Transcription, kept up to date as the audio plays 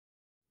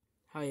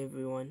Hi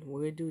everyone,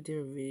 we're going to do a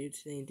different video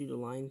today and do the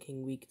Lion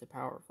King Weak the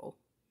Powerful.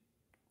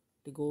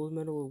 The gold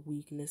medal of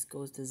weakness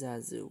goes to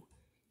Zazu.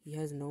 He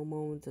has no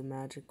moments of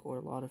magic or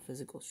a lot of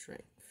physical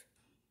strength.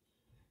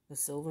 The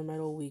silver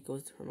medal weak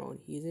goes to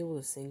Ramon. He is able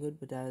to sing good,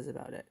 but that is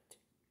about it.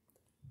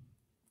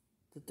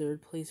 The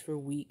third place for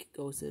weak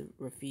goes to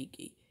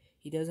Rafiki.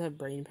 He does have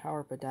brain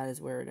power, but that is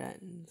where it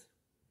ends.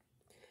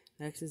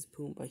 Next is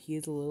Pumbaa. He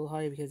is a little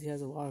high because he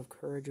has a lot of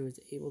courage and was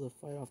able to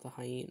fight off the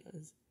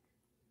hyenas.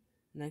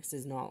 Next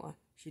is Nala.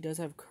 She does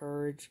have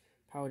courage,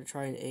 power to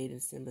try and aid in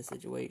Simba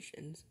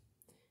situations.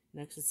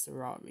 Next is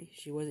Sarabi.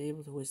 She was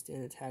able to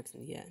withstand attacks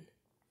in the end.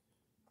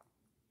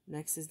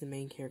 Next is the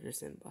main character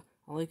Simba.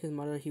 Unlike his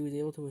mother, he was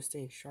able to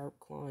withstand sharp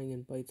clawing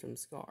and bites from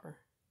Scar.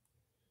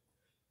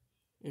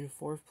 In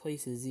fourth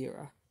place is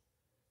Zira.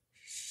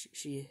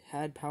 She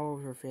had power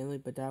over her family,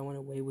 but that went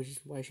away, which is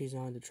why she's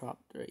not in the top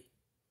 3.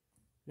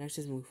 Next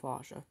is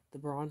Mufasa. The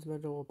bronze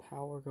medal of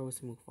power goes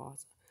to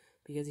Mufasa,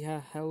 because he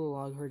had hella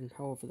log herd and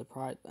power for the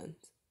Pride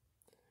Lands.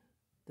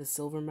 The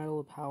silver medal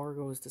of power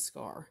goes to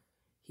Scar.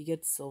 He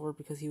gets silver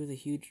because he was a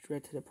huge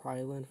threat to the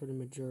Pride Land for the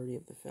majority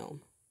of the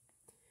film.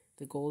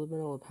 The gold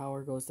medal of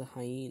power goes to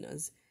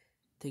hyenas.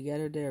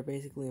 Together they are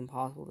basically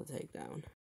impossible to take down.